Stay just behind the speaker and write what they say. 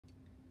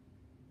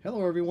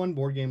Hello everyone,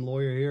 Board Game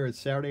Lawyer here. It's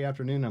Saturday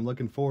afternoon. I'm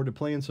looking forward to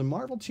playing some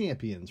Marvel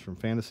Champions from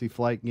Fantasy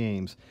Flight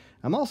Games.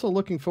 I'm also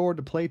looking forward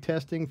to play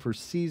testing for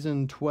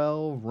Season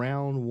 12,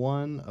 Round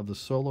 1 of the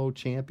Solo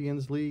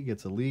Champions League.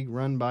 It's a league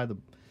run by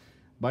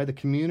the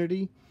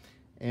community,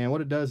 and what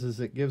it does is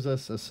it gives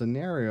us a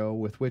scenario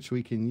with which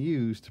we can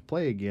use to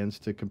play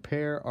against to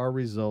compare our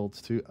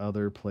results to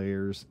other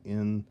players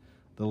in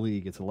the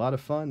league. It's a lot of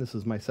fun. This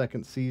is my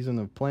second season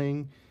of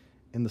playing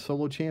in the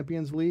Solo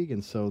Champions League,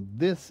 and so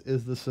this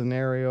is the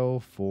scenario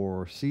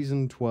for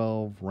Season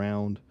 12,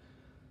 Round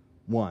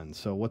 1.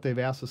 So what they've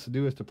asked us to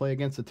do is to play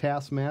against the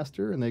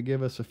Taskmaster, and they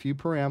give us a few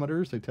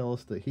parameters. They tell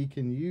us that he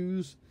can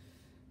use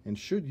and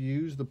should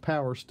use the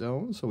Power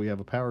Stone. So we have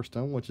a Power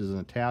Stone, which is an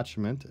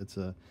attachment. It's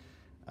a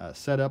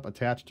setup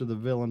attached to the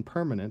villain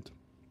permanent.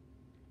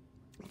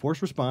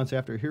 Force response: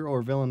 after a hero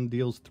or villain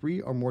deals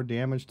 3 or more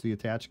damage to the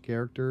attached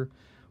character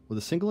with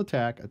a single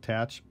attack,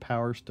 attach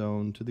Power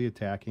Stone to the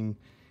attacking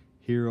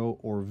hero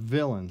or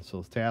villain.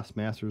 So the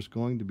Taskmaster is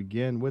going to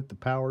begin with the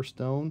Power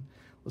Stone.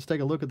 Let's take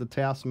a look at the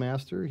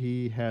Taskmaster.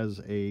 He has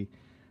a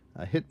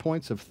hit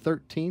points of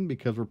 13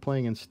 because we're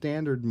playing in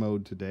standard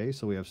mode today.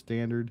 So we have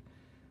standard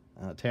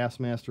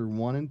Taskmaster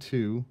 1 and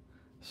 2.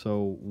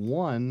 So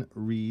 1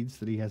 reads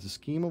that he has a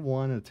scheme of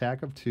 1, an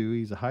attack of 2.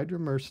 He's a Hydra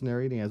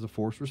mercenary and he has a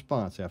force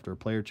response. After a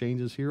player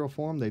changes hero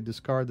form, they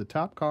discard the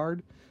top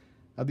card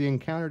of the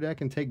encounter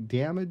deck and take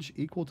damage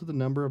equal to the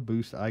number of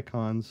boost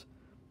icons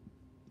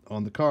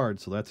on the card.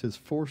 So that's his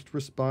forced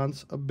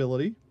response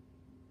ability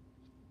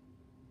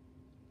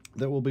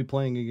that we'll be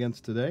playing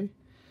against today.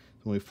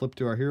 So when we flip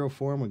to our hero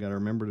form, we got to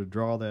remember to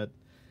draw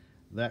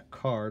that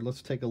card.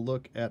 Let's take a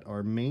look at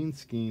our main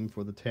scheme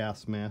for the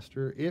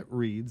Taskmaster. It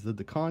reads that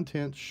the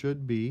content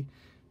should be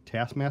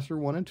Taskmaster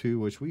 1 and 2,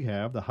 which we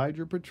have, the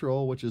Hydra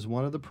Patrol, which is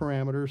one of the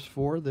parameters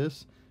for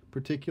this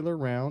particular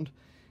round,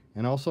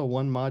 and also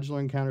 1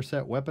 modular encounter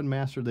set, Weapon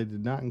Master. They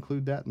did not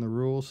include that in the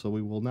rules, so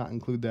we will not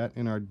include that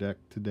in our deck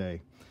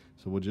today.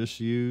 So we'll just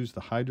use the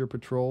Hydra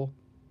Patrol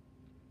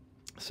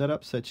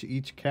setup. Sets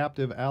each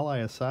captive ally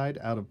aside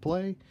out of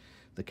play.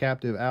 The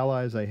captive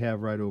allies I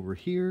have right over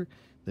here.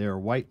 They are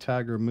White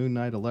Tiger, Moon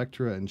Knight,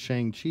 Elektra, and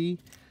Shang-Chi.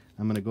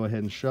 I'm going to go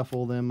ahead and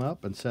shuffle them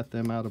up and set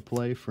them out of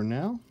play for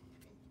now.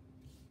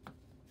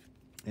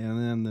 And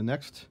then the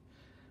next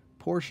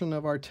portion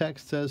of our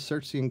text says,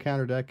 search the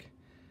encounter deck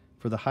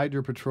for the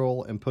Hydra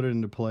Patrol and put it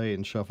into play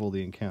and shuffle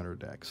the encounter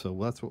deck. So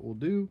that's what we'll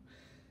do.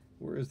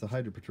 Where is the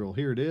Hydra Patrol?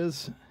 Here it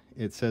is.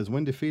 It says,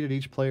 when defeated,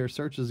 each player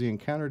searches the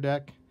encounter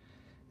deck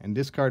and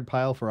discard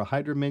pile for a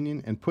Hydra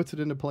minion and puts it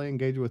into play.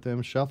 Engage with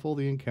them. Shuffle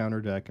the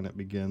encounter deck, and it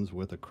begins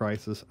with a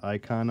crisis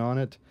icon on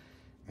it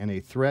and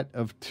a threat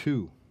of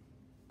 2.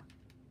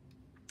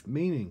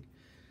 Meaning,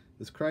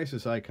 this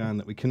crisis icon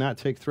that we cannot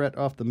take threat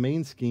off the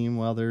main scheme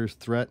while there's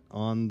threat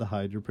on the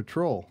Hydra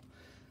Patrol.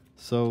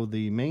 So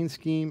the main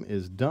scheme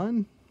is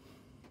done.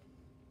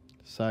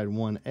 Side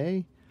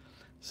 1A.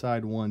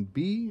 Side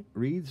 1B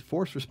reads,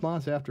 force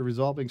response: after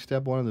resolving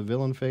step 1 of the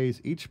villain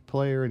phase, each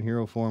player in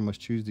hero form must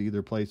choose to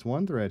either place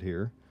 1 threat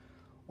here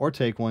or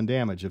take 1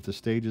 damage. If the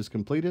stage is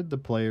completed, the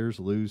players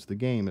lose the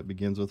game. It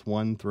begins with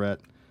 1 threat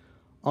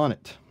on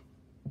it.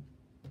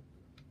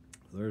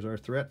 There's our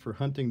threat for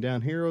hunting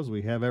down heroes.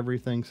 We have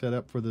everything set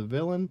up for the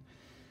villain.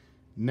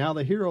 Now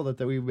the hero that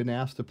we've been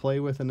asked to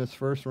play with in this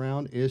first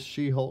round is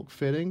She-Hulk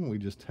fitting. We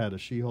just had a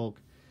She-Hulk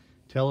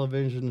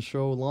television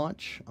show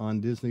launch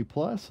on Disney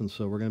Plus, and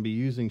so we're going to be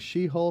using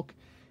She-Hulk,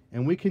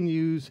 and we can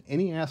use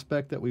any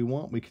aspect that we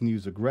want. We can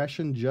use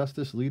aggression,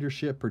 justice,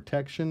 leadership,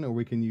 protection, or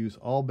we can use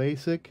all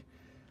basic.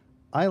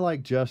 I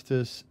like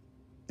justice.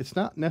 It's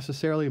not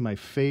necessarily my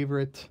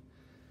favorite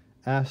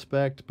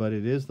aspect, but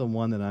it is the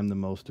one that I'm the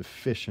most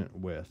efficient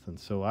with, and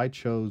so I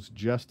chose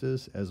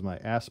justice as my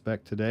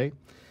aspect today.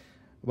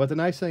 But the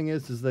nice thing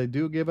is they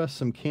do give us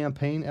some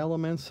campaign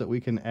elements that we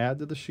can add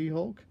to the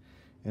She-Hulk.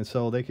 And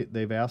so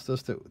they've asked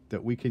us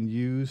that we can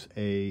use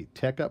a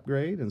tech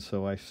upgrade. And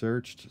so I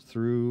searched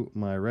through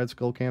my Red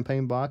Skull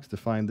campaign box to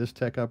find this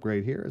tech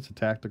upgrade here. It's a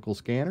tactical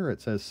scanner. It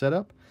says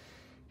setup,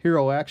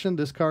 hero action,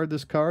 discard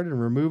this card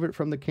and remove it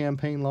from the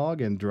campaign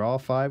log and draw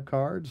 5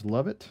 cards.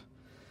 Love it.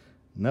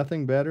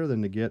 Nothing better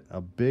than to get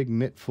a big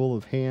mitt full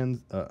of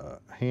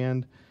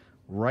hand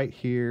right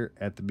here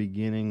at the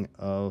beginning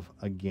of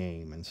a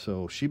game. And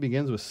so she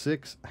begins with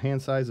 6,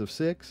 hand size of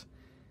 6.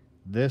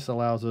 This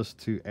allows us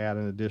to add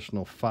an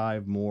additional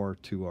 5 more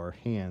to our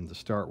hand to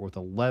start with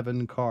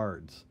 11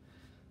 cards.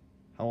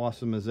 How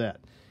awesome is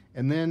that?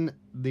 And then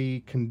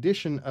the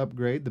condition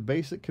upgrade, the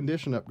basic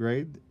condition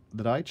upgrade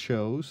that I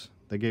chose,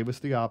 they gave us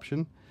the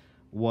option,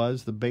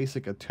 was the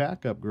basic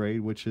attack upgrade,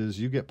 which is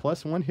you get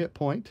 +1 hit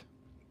point.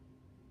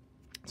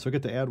 So we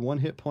get to add 1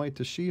 hit point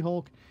to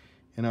She-Hulk,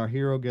 and our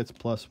hero gets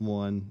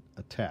 +1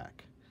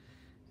 attack.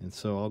 And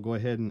so I'll go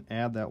ahead and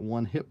add that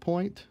 1 hit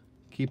point,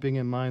 keeping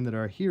in mind that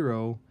our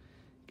hero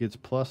gets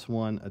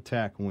 +1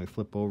 attack when we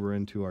flip over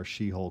into our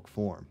She-Hulk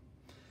form.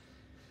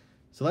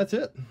 So that's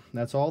it.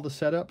 That's all the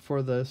setup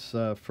for this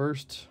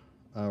first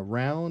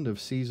round of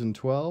Season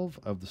 12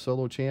 of the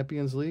Solo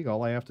Champions League.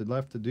 All I have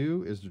left to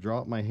do is to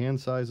draw up my hand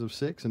size of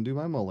 6 and do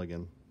my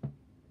mulligan.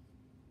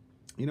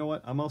 You know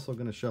what? I'm also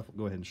going to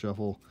go ahead and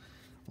shuffle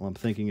while I'm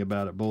thinking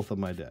about it, both of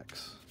my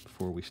decks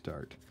before we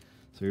start.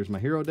 So here's my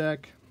hero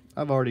deck.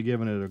 I've already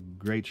given it a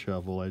great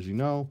shuffle, as you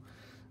know,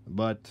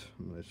 but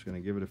I'm just going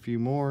to give it a few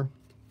more.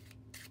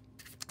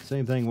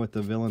 Same thing with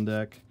the villain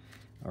deck,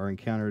 our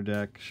encounter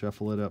deck.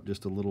 Shuffle it up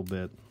just a little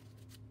bit.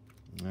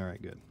 All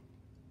right, good.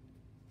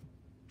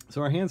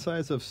 So our hand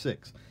size of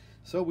 6.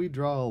 So we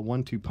draw a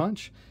 1-2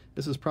 punch.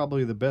 This is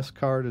probably the best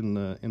card in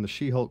the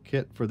She-Hulk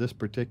kit for this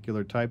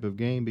particular type of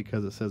game,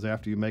 because it says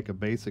after you make a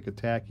basic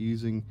attack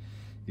using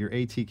your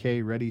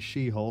ATK ready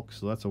She-Hulk.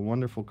 So that's a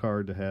wonderful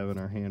card to have in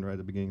our hand right at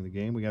the beginning of the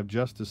game. We have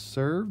Justice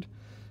Served,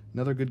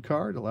 another good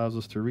card, allows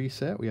us to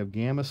reset. We have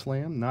Gamma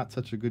Slam, not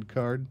such a good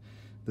card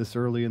this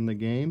early in the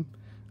game.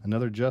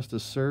 Another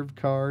Justice Served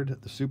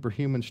card, the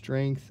Superhuman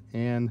Strength,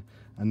 and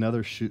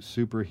another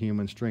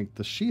Superhuman Strength.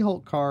 The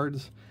She-Hulk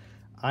cards,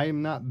 I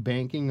am not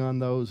banking on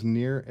those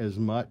near as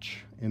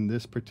much in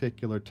this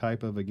particular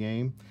type of a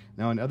game.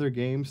 Now in other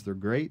games they're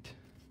great,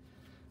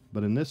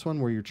 but in this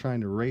one where you're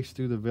trying to race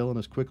through the villain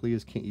as quickly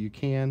as you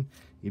can,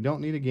 you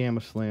don't need a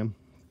Gamma Slam.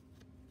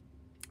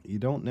 You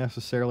don't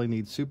necessarily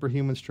need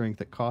Superhuman Strength.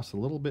 That costs a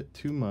little bit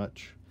too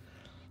much.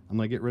 I'm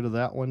going to get rid of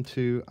that one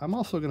too. I'm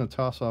also going to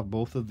toss off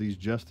both of these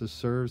Justice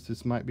Serves.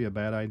 This might be a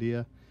bad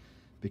idea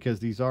because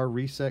these are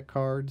reset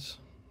cards.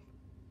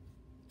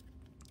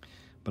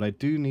 But I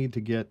do need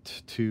to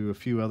get to a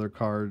few other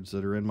cards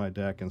that are in my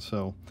deck, and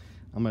so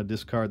I'm going to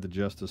discard the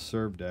Justice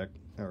Serve deck,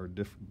 or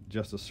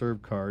Justice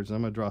Serve cards.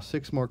 I'm going to draw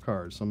 6 more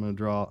cards. So I'm going to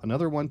draw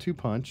another 1-2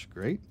 punch.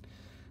 Great.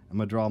 I'm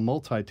going to draw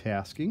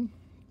Multitasking,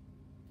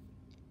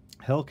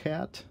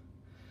 Hellcat,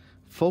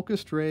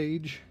 Focused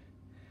Rage,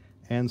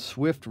 and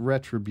Swift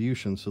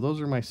Retribution. So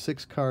those are my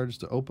 6 cards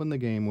to open the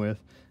game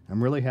with.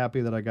 I'm really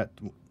happy that I got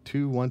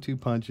 2 1-2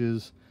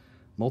 punches.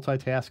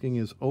 Multitasking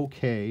is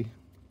okay.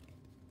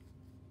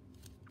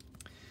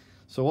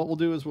 So what we'll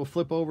do is we'll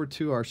flip over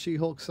to our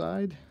She-Hulk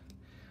side.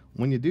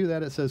 When you do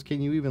that, it says,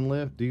 can you even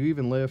lift? Do you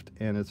even lift?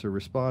 And it's a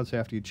response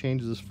after you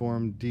change this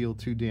form, deal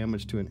 2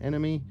 damage to an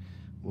enemy.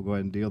 We'll go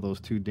ahead and deal those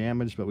 2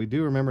 damage, but we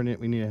do remember that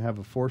we need to have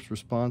a forced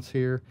response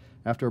here.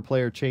 After a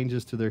player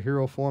changes to their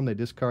hero form, they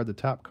discard the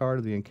top card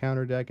of the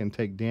encounter deck and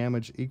take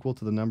damage equal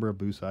to the number of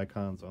boost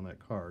icons on that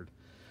card.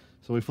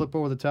 So we flip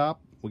over the top.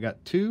 We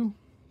got 2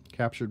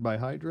 captured by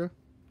Hydra.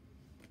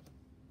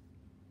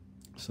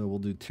 So we'll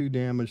do 2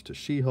 damage to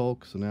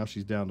She-Hulk, so now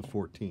she's down to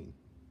 14.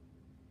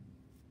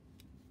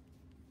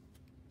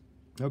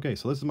 Okay,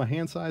 so this is my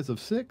hand size of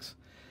 6.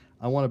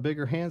 I want a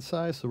bigger hand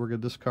size, so we're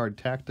going to discard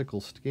Tactical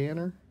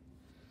Scanner.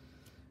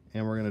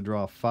 And we're going to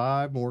draw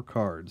 5 more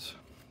cards.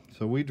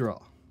 So we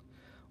draw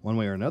one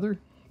way or another.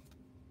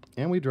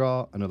 And we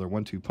draw another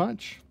 1-2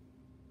 punch.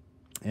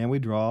 And we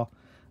draw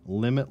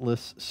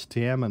Limitless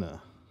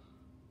Stamina.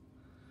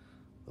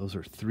 Those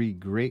are 3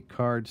 great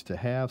cards to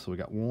have. So we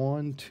got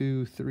 1,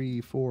 2, 3,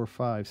 4,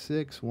 5,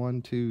 6.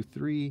 1, 2,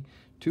 3.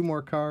 2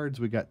 more cards.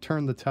 We got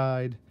Turn the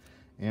Tide.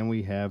 And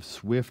we have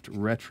Swift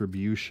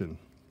Retribution.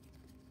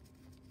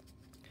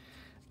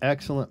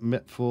 Excellent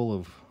mitt full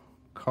of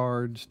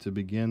cards to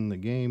begin the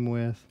game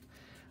with.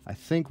 I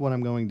think what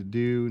I'm going to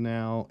do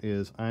now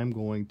is I'm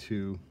going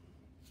to,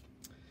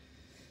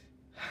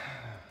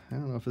 I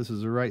don't know if this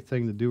is the right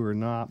thing to do or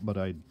not, but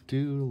I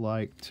do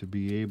like to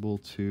be able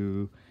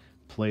to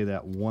play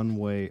that one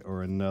way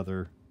or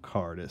another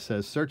card. It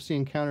says search the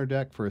encounter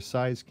deck for a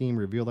side scheme,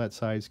 reveal that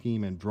side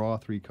scheme, and draw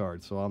 3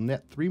 cards. So I'll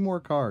net 3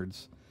 more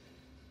cards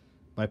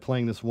by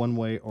playing this one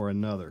way or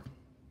another.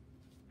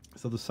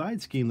 So the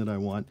side scheme that I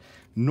want,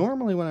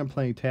 normally when I'm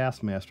playing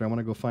Taskmaster, I want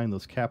to go find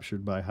those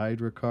captured by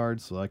Hydra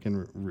cards so I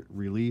can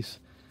release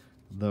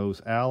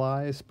those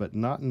allies, but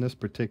not in this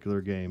particular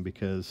game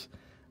because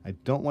I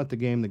don't want the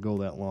game to go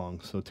that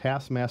long. So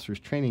Taskmaster's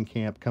Training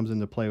Camp comes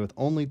into play with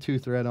only 2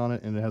 threat on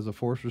it, and it has a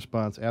force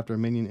response. After a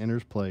minion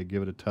enters play,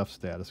 give it a tough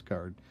status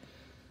card.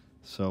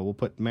 So we'll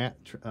put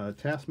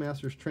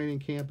Taskmaster's Training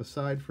Camp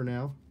aside for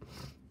now,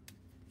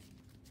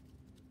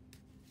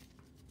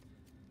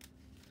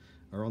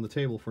 or on the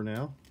table for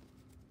now.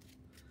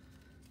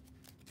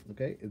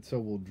 Okay, and so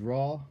we'll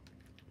draw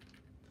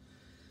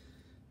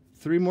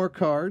 3 more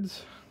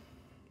cards.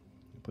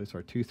 Place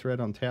our 2 threat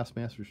on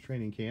Taskmaster's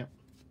Training Camp.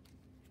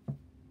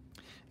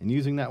 And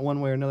using that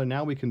one way or another,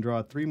 now we can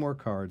draw 3 more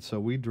cards.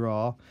 So we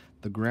draw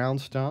the Ground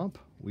Stomp,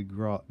 we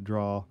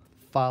draw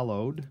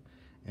Followed,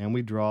 and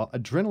we draw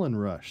Adrenaline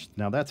Rush.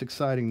 Now that's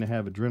exciting to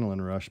have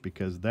Adrenaline Rush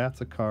because that's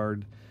a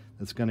card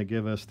that's going to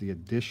give us the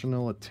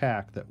additional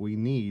attack that we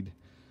need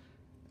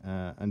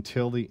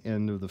until the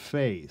end of the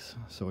phase.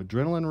 So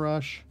Adrenaline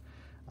Rush,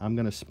 I'm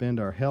going to spend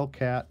our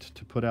Hellcat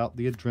to put out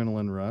the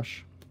Adrenaline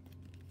Rush.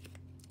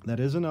 That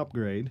is an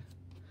upgrade.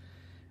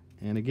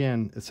 And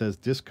again, it says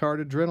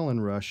discard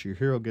Adrenaline Rush. Your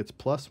hero gets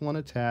 +1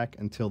 attack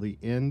until the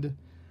end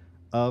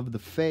of the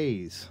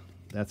phase.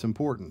 That's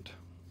important.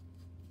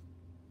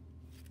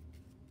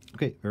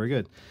 Okay, very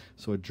good.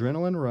 So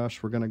Adrenaline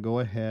Rush, we're going to go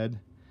ahead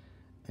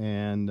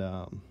and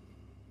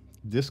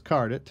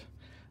discard it.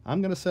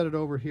 I'm going to set it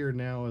over here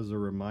now as a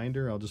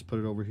reminder. I'll just put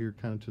it over here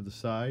kind of to the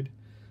side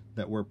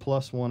that we're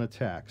 +1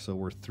 attack. So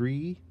we're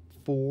 3,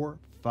 4,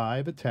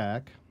 5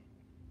 attack.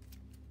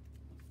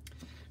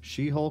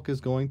 She-Hulk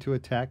is going to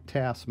attack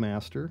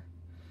Taskmaster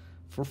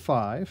for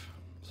 5.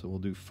 So we'll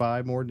do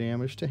 5 more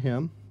damage to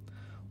him.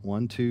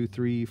 1, 2,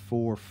 3,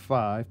 4,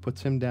 5.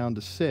 Puts him down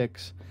to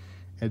 6.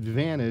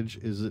 Advantage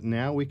is that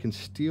now we can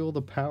steal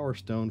the Power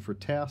Stone for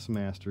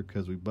Taskmaster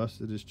because we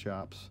busted his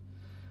chops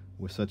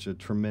with such a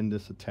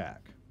tremendous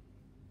attack.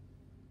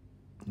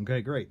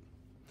 Okay, great.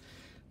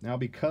 Now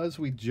because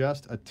we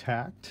just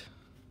attacked,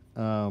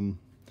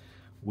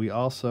 we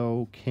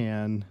also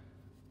can,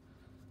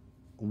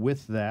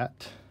 with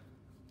that,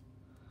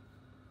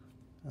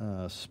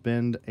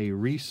 spend a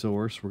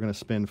resource. We're going to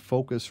spend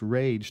Focus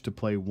Rage to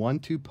play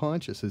 1-2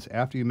 punch. It says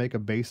after you make a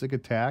basic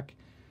attack,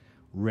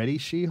 ready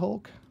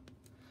She-Hulk.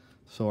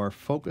 So our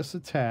focus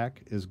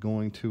attack is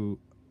going to,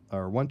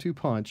 our 1-2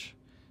 punch,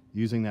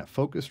 using that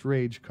Focused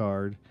Rage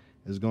card,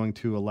 is going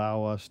to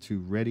allow us to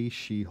ready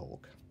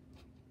She-Hulk.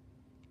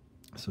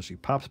 So she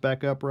pops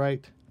back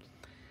upright.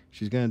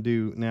 She's going to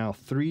do now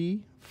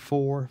 3,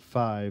 4,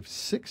 5,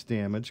 6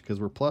 damage, because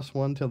we're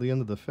 +1 till the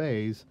end of the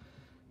phase,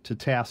 to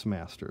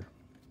Taskmaster.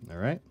 All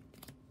right?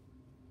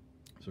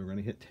 So we're going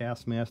to hit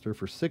Taskmaster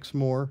for 6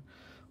 more.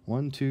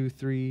 1, 2,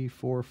 3,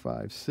 4,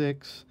 5,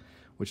 6,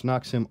 which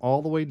knocks him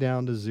all the way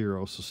down to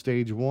 0. So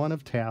stage 1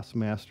 of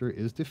Taskmaster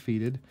is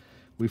defeated.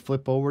 We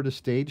flip over to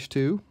stage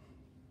 2.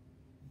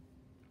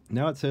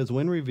 Now it says,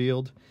 when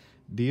revealed,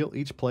 deal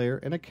each player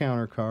an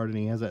encounter card, and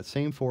he has that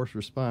same force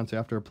response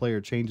after a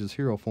player changes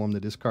hero form to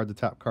discard the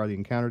top card of the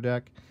encounter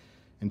deck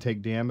and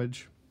take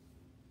damage.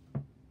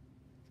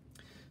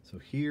 So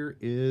here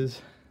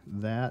is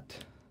that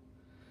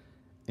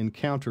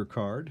encounter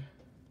card.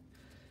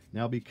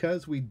 Now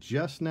because we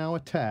just now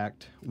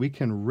attacked, we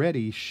can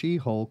ready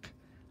She-Hulk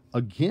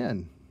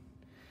again.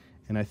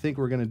 And I think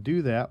we're going to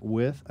do that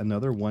with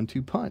another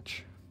 1-2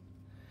 punch.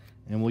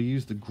 And we'll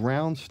use the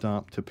ground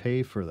stomp to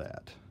pay for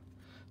that.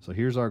 So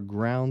here's our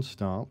ground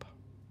stomp.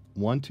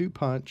 1-2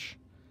 punch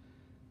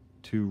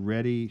to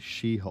ready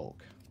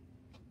She-Hulk.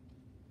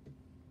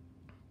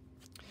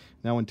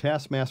 Now when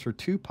Taskmaster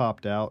 2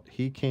 popped out,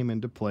 he came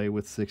into play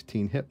with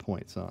 16 hit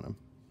points on him.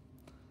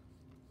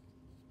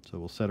 So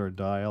we'll set our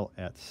dial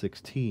at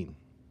 16.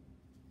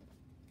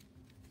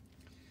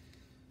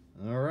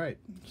 All right,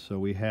 so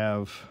we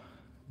have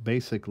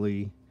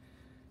basically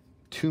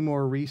 2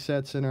 more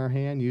resets in our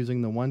hand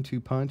using the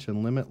 1-2 punch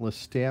and limitless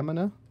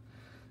stamina.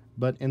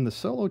 But in the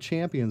Solo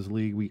Champions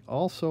League, we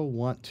also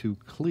want to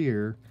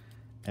clear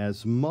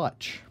as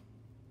much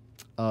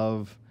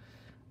of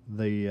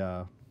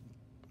the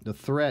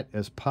threat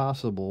as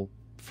possible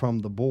from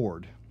the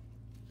board.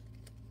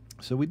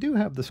 So we do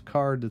have this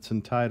card that's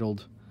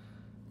entitled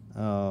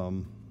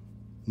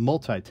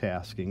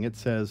Multitasking. It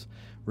says,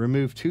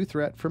 remove 2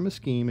 threat from a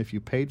scheme. If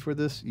you paid for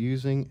this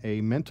using a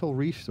mental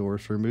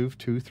resource, remove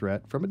 2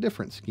 threat from a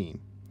different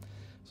scheme.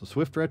 So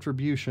Swift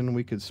Retribution,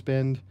 we could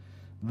spend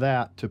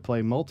that to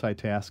play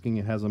Multitasking.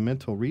 It has a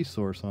mental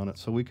resource on it,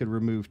 so we could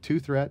remove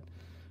 2 threat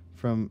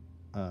from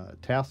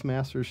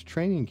Taskmaster's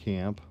training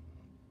camp,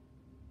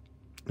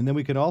 and then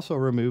we could also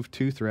remove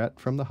 2 threat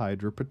from the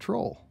Hydra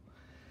Patrol.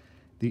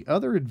 The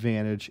other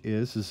advantage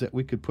is that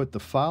we could put the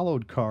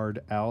followed card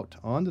out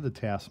onto the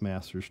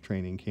Taskmaster's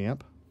training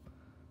camp.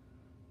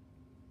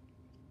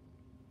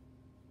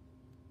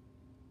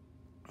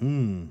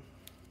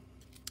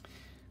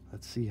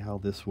 Let's see how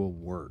this will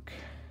work.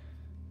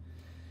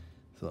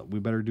 So we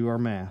better do our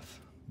math,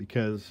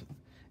 because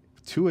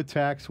 2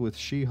 attacks with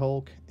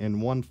She-Hulk and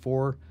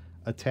 1-4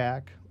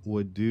 attack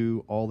would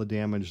do all the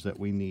damage that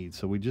we need.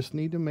 So we just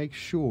need to make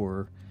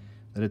sure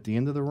that at the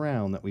end of the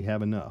round that we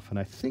have enough, and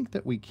I think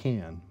that we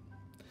can.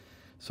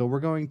 So we're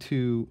going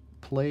to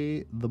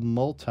play the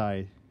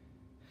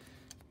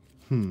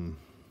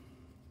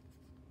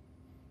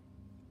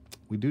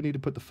we do need to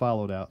put the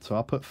followed out, so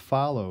I'll put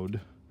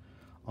followed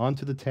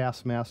onto the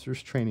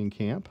Taskmaster's training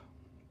camp.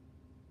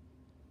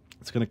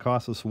 It's going to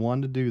cost us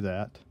 1 to do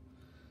that.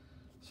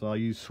 So I'll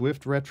use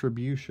Swift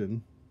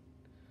Retribution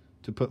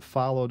to put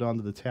followed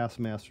onto the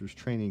Taskmaster's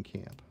training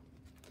camp.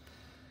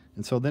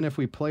 And so then if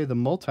we play the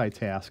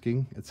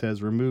Multitasking, it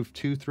says remove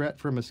 2 threat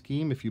from a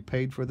scheme. If you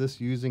paid for this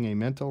using a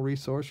mental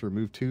resource,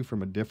 remove 2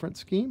 from a different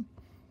scheme.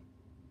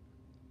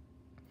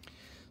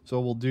 So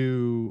we'll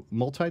do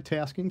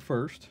Multitasking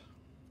first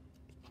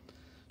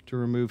to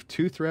remove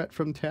 2 threat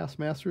from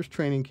Taskmaster's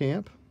training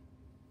camp,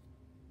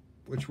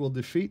 which will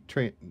defeat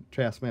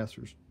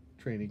Taskmaster's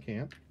training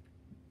camp.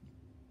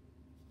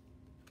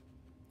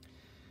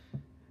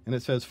 And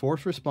it says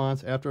force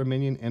response after a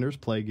minion enters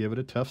play, give it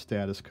a tough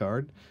status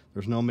card.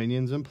 There's no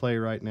minions in play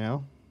right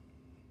now.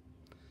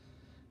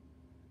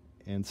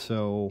 And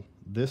so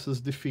this is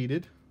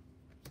defeated.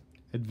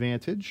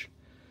 Advantage.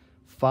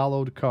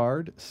 Followed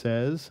card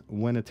says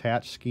when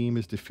attached scheme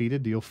is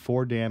defeated, deal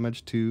 4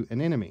 damage to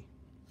an enemy.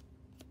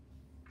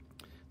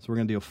 So we're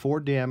going to deal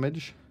 4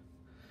 damage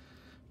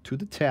to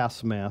the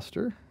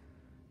Taskmaster.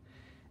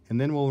 And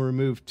then we'll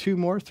remove 2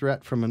 more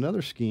threat from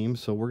another scheme.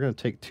 So we're going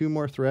to take 2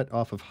 more threat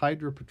off of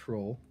Hydra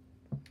Patrol.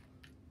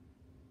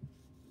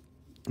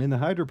 And the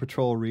Hydra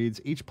Patrol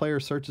reads, each player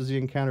searches the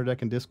encounter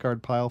deck and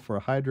discard pile for a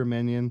Hydra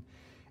minion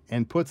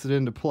and puts it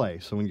into play.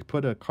 So when you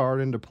put a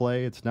card into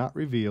play, it's not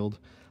revealed.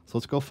 So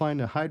let's go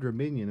find a Hydra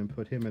minion and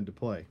put him into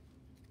play.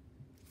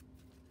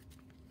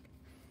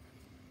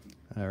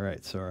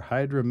 Alright, so our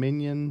Hydra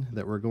minion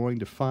that we're going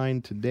to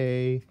find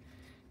today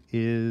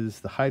is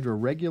the Hydra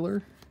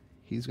Regular.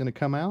 He's going to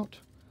come out.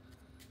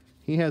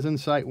 He has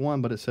Insight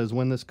 1, but it says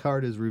when this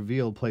card is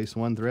revealed, place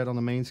 1 threat on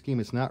the main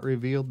scheme. It's not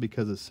revealed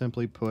because it's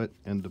simply put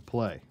into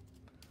play.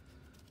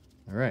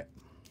 Alright.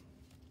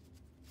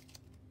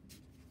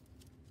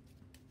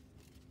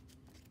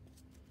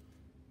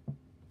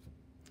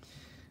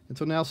 And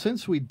so now,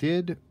 since we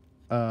did,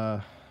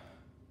 after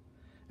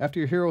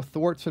your hero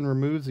thwarts and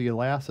removes the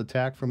last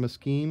attack from a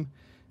scheme,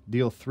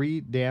 deal 3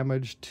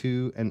 damage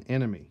to an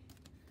enemy.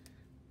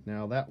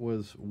 Now that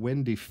was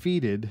when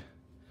defeated,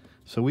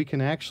 so we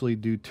can actually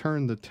do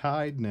Turn the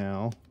Tide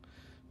now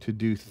to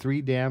do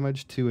 3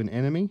 damage to an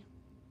enemy.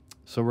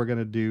 So we're going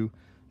to do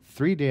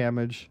 3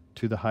 damage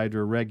to the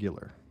Hydra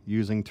Regular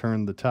using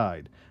Turn the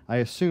Tide. I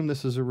assume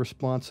this is a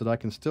response that I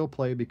can still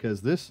play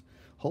because this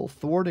whole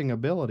thwarting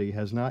ability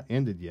has not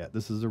ended yet.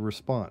 This is a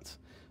response.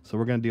 So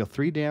we're going to deal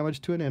 3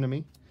 damage to an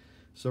enemy.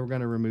 So we're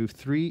going to remove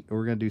 3, or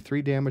we're going to do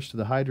 3 damage to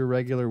the Hydra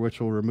Regular,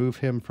 which will remove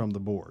him from the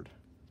board.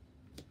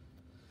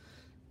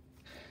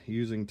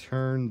 Using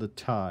Turn the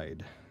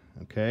Tide.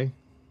 Okay.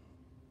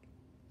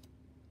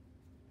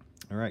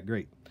 Alright,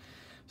 great.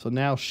 So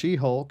now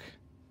She-Hulk,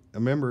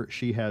 remember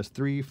she has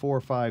 3,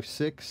 4, 5,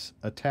 6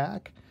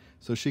 attack.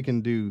 So she can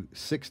do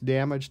 6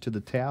 damage to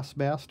the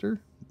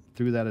Taskmaster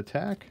through that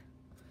attack.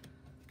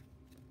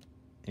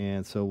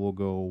 And so we'll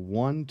go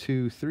 1,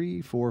 2,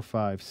 3, 4,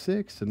 5,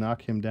 6 to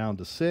knock him down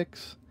to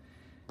 6.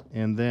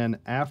 And then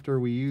after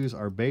we use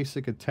our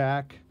basic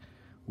attack,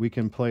 we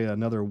can play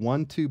another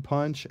 1-2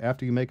 punch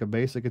after you make a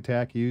basic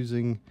attack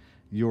using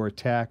your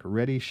attack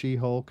Ready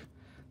She-Hulk.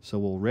 So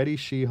we'll Ready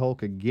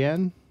She-Hulk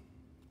again.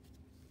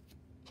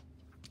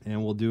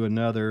 And we'll do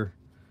another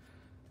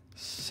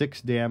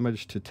 6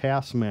 damage to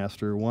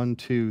Taskmaster. 1,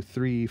 2,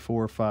 3,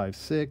 4, 5,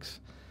 6.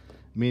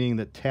 Meaning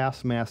that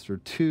Taskmaster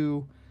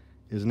 2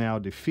 is now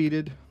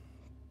defeated.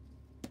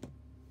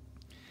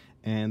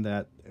 And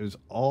that is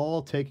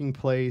all taking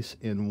place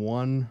in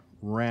one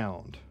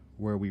round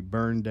where we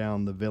burn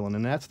down the villain.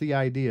 And that's the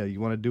idea. You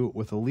want to do it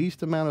with the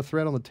least amount of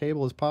threat on the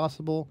table as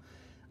possible.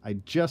 I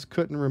just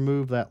couldn't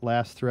remove that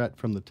last threat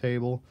from the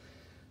table.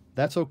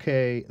 That's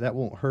okay. That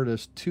won't hurt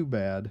us too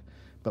bad.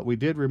 But we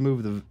did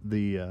remove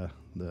the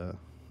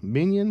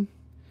minion.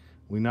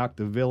 We knocked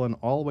the villain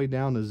all the way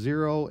down to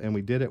 0, and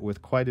we did it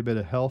with quite a bit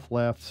of health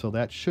left, so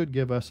that should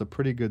give us a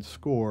pretty good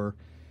score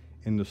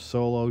in the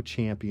Solo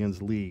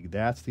Champions League.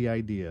 That's the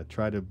idea.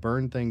 Try to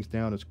burn things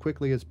down as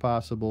quickly as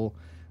possible,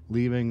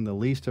 leaving the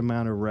least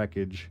amount of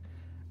wreckage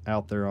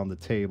out there on the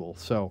table.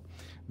 So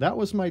that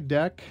was my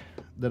deck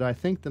that I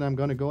think that I'm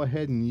going to go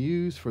ahead and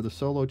use for the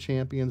Solo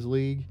Champions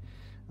League.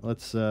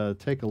 Let's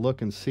take a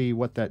look and see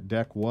what that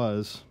deck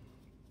was,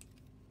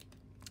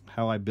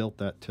 how I built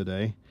that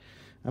today.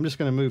 I'm just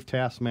going to move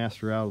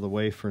Taskmaster out of the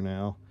way for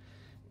now.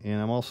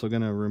 And I'm also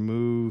going to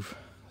remove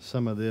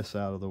some of this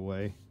out of the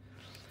way.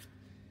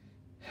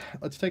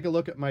 Let's take a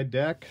look at my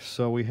deck.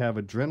 So we have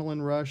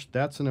Adrenaline Rush.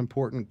 That's an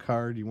important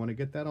card. You want to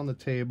get that on the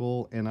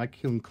table. And I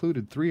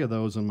included 3 of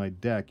those in my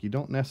deck. You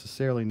don't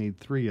necessarily need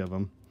 3 of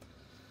them.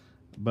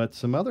 But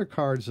some other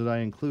cards that I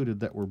included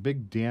that were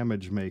big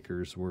damage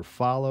makers were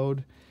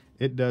Followed.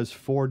 It does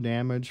 4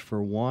 damage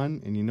for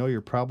 1. And you know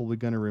you're probably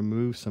going to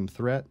remove some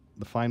threat,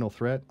 the final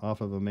threat,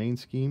 off of a main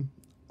scheme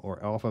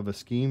or off of a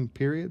scheme,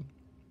 period.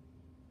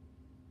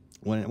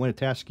 When a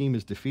task scheme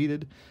is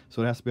defeated,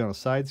 so it has to be on a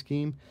side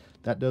scheme,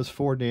 that does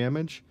 4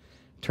 damage.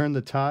 Turn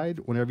the Tide.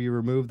 Whenever you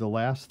remove the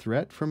last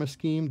threat from a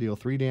scheme, deal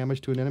 3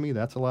 damage to an enemy.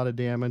 That's a lot of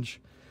damage.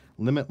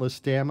 Limitless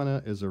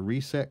Stamina is a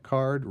reset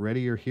card.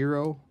 Ready Your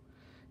Hero.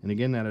 And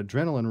again, that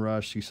Adrenaline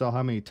Rush, you saw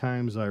how many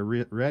times I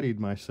readied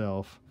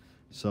myself.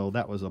 So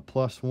that was a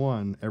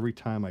 +1 every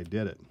time I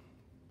did it.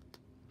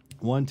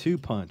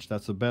 1-2 Punch.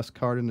 That's the best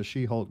card in the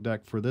She-Hulk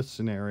deck for this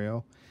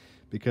scenario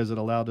because it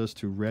allowed us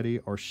to Ready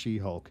our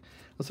She-Hulk.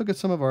 Let's look at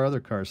some of our other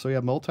cards. So we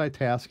have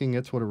Multitasking.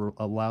 It's what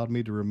allowed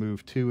me to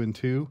remove 2 and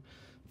 2.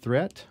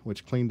 Threat,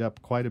 which cleaned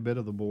up quite a bit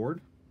of the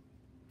board.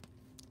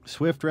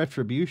 Swift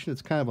Retribution.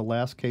 It's kind of a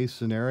last case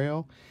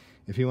scenario.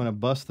 If you want to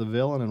bust the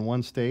villain in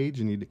one stage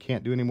and you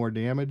can't do any more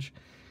damage,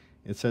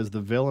 it says the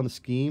villain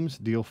schemes,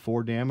 deal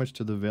 4 damage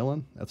to the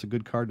villain. That's a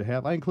good card to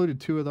have. I included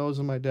 2 of those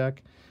in my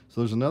deck.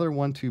 So there's another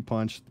 1-2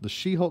 punch. The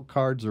She-Hulk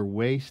cards are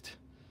waste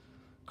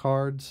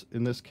cards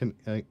in this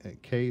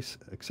case,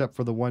 except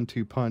for the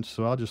 1-2 punch.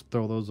 So I'll just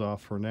throw those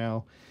off for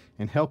now.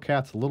 And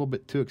Hellcat's a little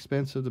bit too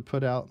expensive to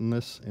put out in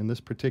this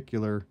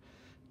particular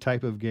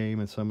type of game,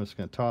 and so I'm just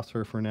going to toss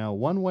her for now.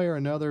 One way or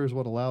another is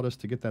what allowed us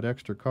to get that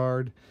extra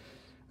card.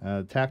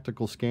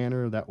 Tactical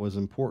Scanner, that was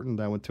important.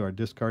 That went to our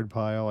discard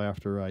pile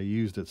after I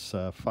used its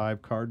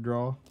 5 card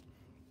draw.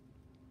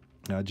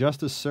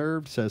 Justice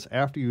Served says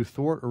after you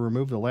thwart or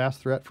remove the last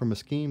threat from a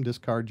scheme,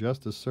 discard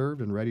Justice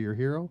Served and ready your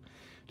hero.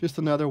 Just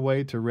another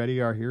way to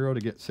ready our hero to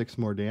get 6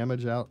 more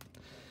damage out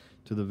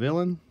to the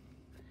villain.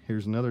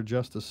 Here's another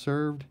Justice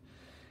Served.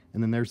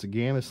 And then there's the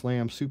Gamma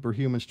Slam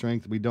Superhuman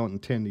Strength. We don't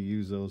intend to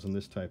use those in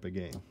this type of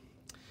game.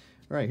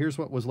 All right, here's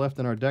what was left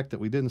in our deck that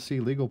we didn't see.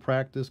 Legal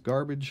Practice,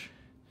 garbage.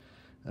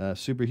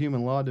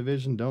 Superhuman Law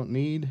Division, don't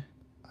need.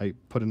 I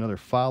put another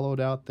Followed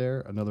out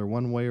there, another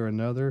One Way or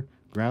Another.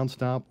 Ground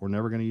Stomp, we're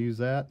never going to use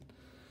that.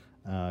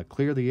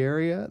 Clear the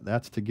Area,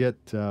 that's to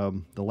get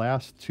the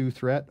last 2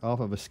 threat off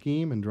of a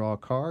scheme and draw a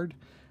card.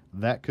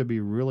 That could be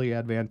really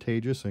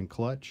advantageous and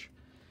clutch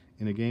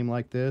in a game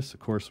like this. Of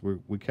course,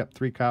 we kept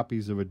 3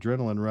 copies of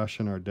Adrenaline Rush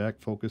in our deck.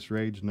 Focus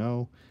Rage,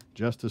 no.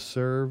 Justice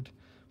Served,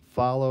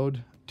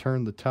 Followed,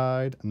 Turn the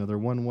Tide, another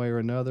One Way or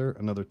Another,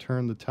 another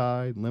Turn the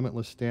Tide,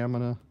 Limitless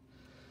Stamina,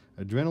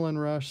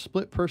 Adrenaline Rush.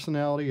 Split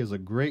Personality is a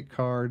great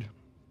card.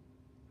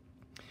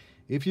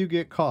 If you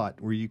get caught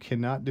where you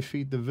cannot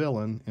defeat the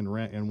villain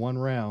in one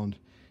round,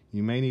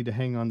 you may need to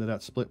hang on to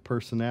that Split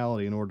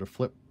Personality in order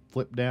to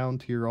flip down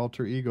to your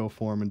alter ego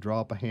form and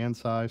draw up a hand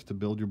size to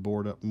build your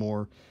board up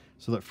more,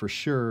 so that for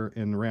sure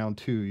in round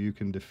 2 you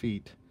can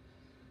defeat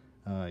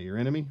your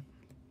enemy.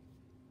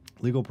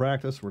 Legal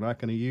Practice, we're not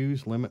going to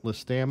use. Limitless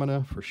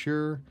Stamina for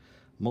sure.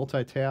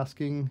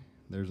 Multitasking,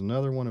 there's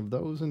another one of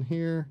those in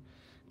here.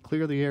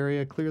 Clear the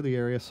Area, clear the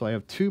area. So I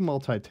have 2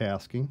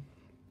 multitasking.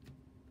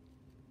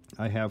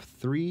 I have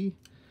 3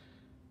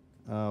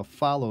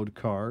 Followed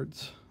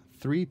cards,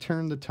 3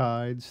 Turn the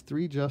Tides,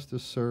 3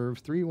 Justice Serves,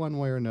 3 One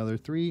Way or Another,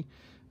 3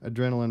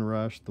 Adrenaline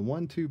Rush, the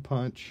 1-2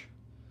 Punch.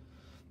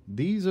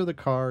 These are the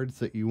cards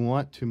that you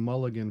want to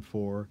mulligan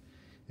for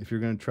if you're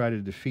going to try to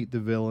defeat the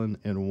villain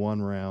in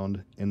one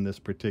round in this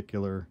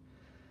particular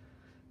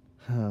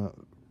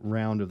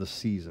round of the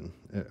season.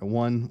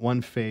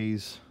 One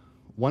phase.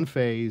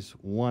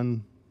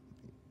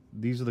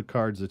 These are the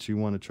cards that you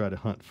want to try to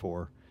hunt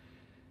for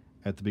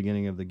at the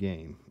beginning of the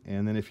game.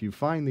 And then if you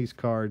find these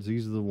cards,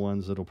 these are the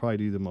ones that'll probably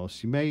do the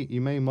most. You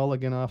may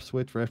mulligan off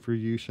Switch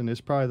Retribution. It's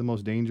probably the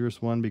most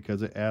dangerous one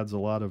because it adds a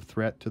lot of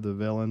threat to the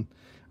villain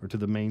or to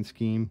the main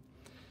scheme.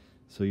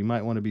 So you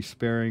might want to be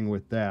sparing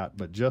with that.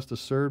 But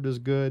Justice Served is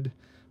good.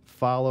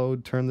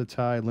 Followed, Turn the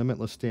Tide,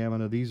 Limitless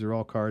Stamina. These are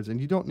all cards.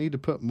 And you don't need to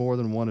put more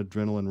than 1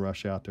 Adrenaline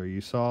Rush out there.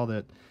 You saw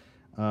that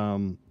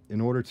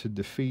in order to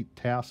defeat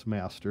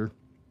Taskmaster,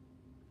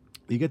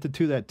 you get to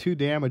do that 2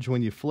 damage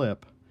when you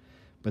flip.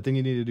 But then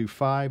you need to do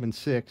 5 and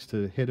 6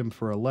 to hit him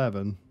for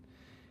 11.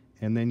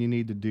 And then you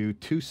need to do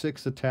 2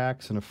 6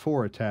 attacks and a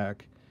 4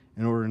 attack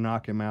in order to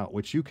knock him out,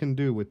 which you can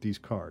do with these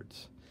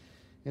cards.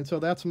 And so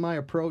that's my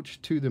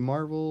approach to the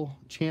Marvel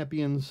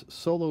Champions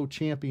Solo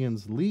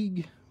Champions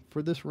League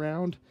for this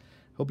round.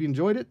 Hope you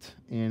enjoyed it.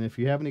 And if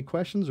you have any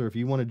questions or if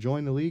you want to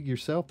join the league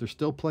yourself, there's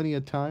still plenty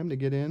of time to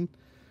get in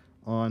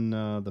on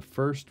the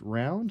first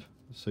round.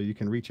 So you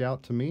can reach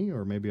out to me,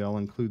 or maybe I'll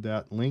include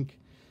that link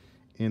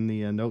in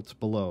the notes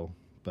below.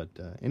 But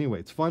anyway,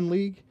 it's fun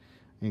league.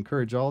 I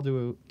encourage all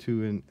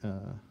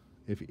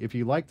if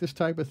you like this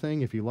type of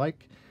thing, if you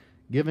like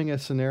giving a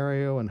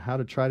scenario and how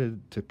to try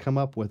to come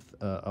up with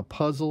a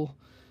puzzle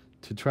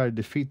to try to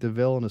defeat the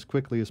villain as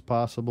quickly as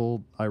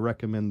possible, I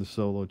recommend the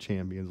Solo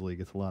Champions League.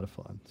 It's a lot of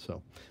fun.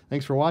 So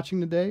thanks for watching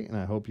today, and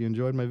I hope you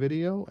enjoyed my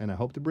video, and I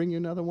hope to bring you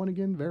another one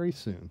again very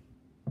soon.